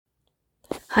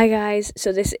Hi guys,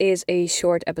 so this is a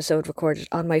short episode recorded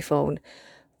on my phone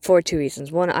for two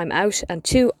reasons. One, I'm out, and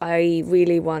two, I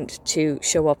really want to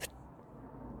show up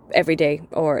every day,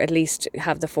 or at least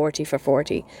have the 40 for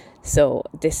 40. So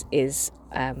this is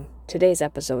today's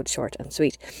episode, short and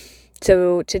sweet.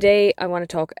 So today I want to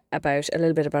talk about a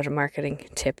little bit about a marketing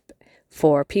tip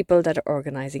for people that are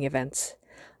organising events.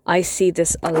 I see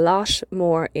this a lot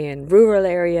more in rural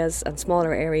areas and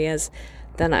smaller areas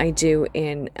than I do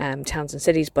in towns and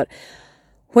cities. But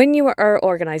when you are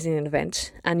organising an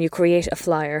event and you create a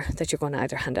flyer that you're going to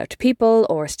either hand out to people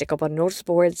or stick up on notice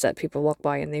boards that people walk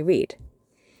by and they read,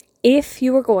 if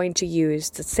you are going to use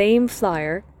the same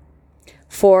flyer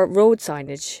for road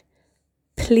signage,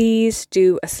 please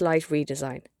do a slight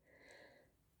redesign.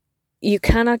 You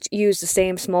cannot use the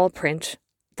same small print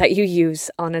that you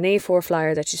use on an A4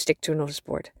 flyer that you stick to a notice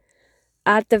board.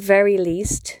 At the very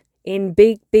least, in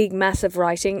big, massive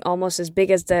writing, almost as big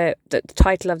as the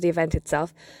title of the event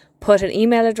itself, put an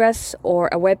email address or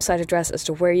a website address as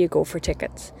to where you go for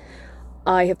tickets.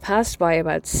 I have passed by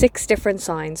about 6 different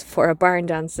signs for a barn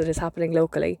dance that is happening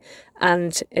locally,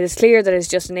 and it is clear that it's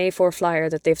just an A4 flyer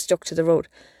that they've stuck to the road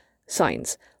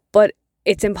signs, but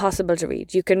it's impossible to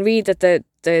read. You can read that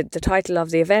the title of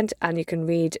the event, and you can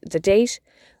read the date.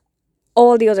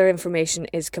 All the other information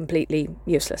is completely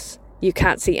useless. You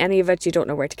can't see any of it. You don't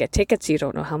know where to get tickets. You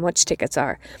don't know how much tickets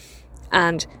are.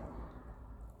 And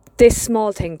this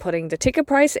small thing, putting the ticket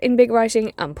price in big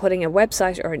writing and putting a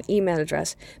website or an email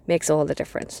address, makes all the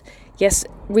difference. Yes,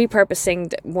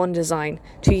 repurposing one design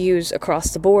to use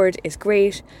across the board is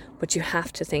great, but you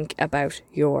have to think about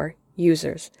your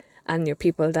users and your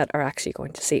people that are actually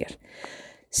going to see it.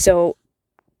 So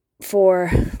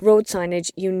for road signage,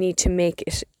 you need to make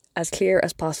it as clear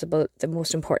as possible, the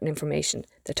most important information: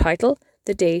 the title,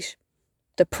 the date,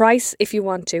 the price if you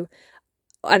want to,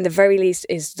 and the very least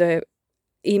is the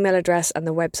email address and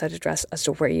the website address as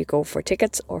to where you go for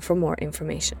tickets or for more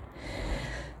information.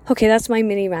 Okay, that's my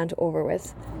mini rant over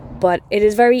with. But it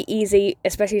is very easy,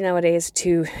 especially nowadays,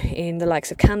 to, in the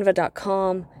likes of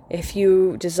canva.com, if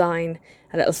you design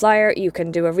a little flyer, you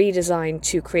can do a redesign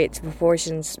to create the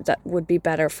proportions that would be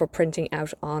better for printing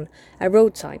out on a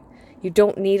road sign. You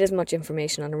don't need as much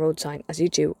information on a road sign as you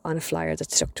do on a flyer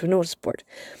that's stuck to a notice board.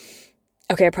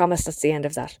 Okay, I promise that's the end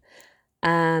of that.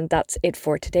 And that's it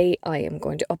for today. I am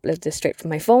going to upload this straight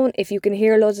from my phone. If you can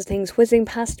hear loads of things whizzing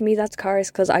past me, that's cars,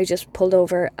 because I just pulled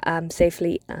over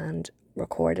safely and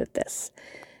recorded this.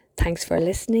 Thanks for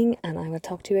listening, and I will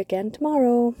talk to you again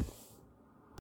tomorrow.